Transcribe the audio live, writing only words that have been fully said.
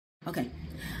Okay.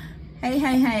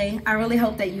 Hey. I really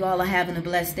hope that you all are having a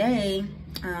blessed day.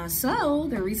 So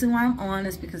the reason why I'm on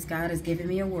is because God has given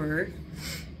me a word.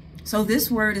 So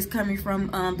this word is coming from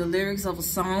the lyrics of a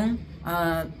song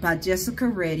by Jessica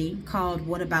Reddy called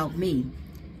What About Me?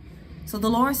 So the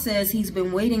Lord says he's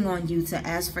been waiting on you to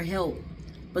ask for help,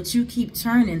 but you keep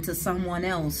turning to someone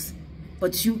else.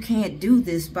 But you can't do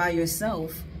this by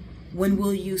yourself. When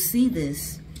will you see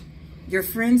this? Your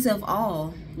friends have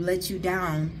all let you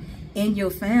down, and your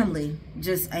family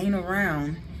just ain't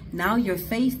around. Now your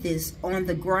faith is on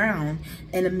the ground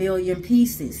in a million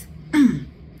pieces.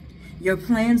 Your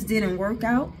plans didn't work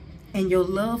out, and your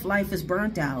love life is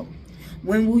burnt out.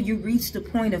 When will you reach the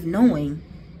point of knowing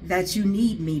that you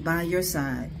need me by your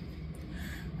side?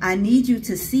 I need you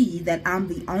to see that I'm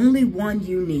the only one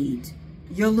you need.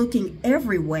 You're looking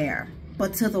everywhere,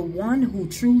 but to the one who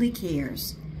truly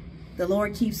cares. The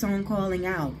Lord keeps on calling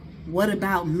out, what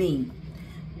about me?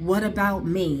 What about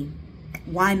me?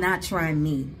 Why not try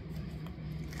me?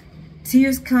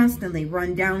 Tears constantly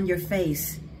run down your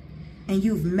face, and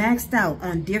you've maxed out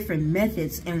on different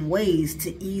methods and ways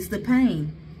to ease the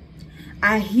pain.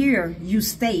 I hear you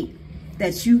state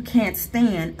that you can't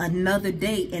stand another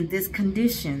day in this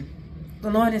condition.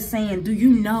 The Lord is saying, do you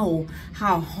know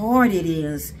how hard it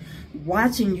is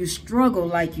watching you struggle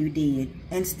like you did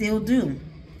and still do?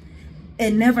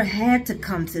 It never had to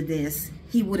come to this.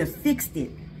 He would have fixed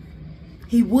it.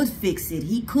 He would fix it.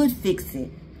 He could fix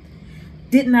it.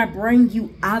 Didn't I bring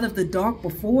you out of the dark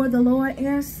before, the Lord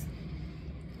asks?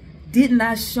 Didn't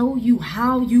I show you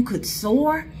how you could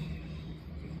soar?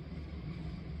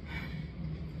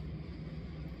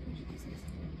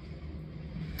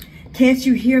 Can't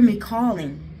you hear me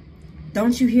calling?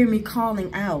 Don't you hear me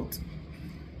calling out?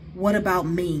 What about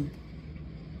me?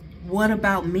 What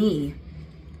about me?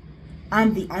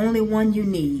 I'm the only one you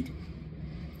need.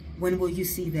 When will you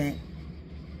see that?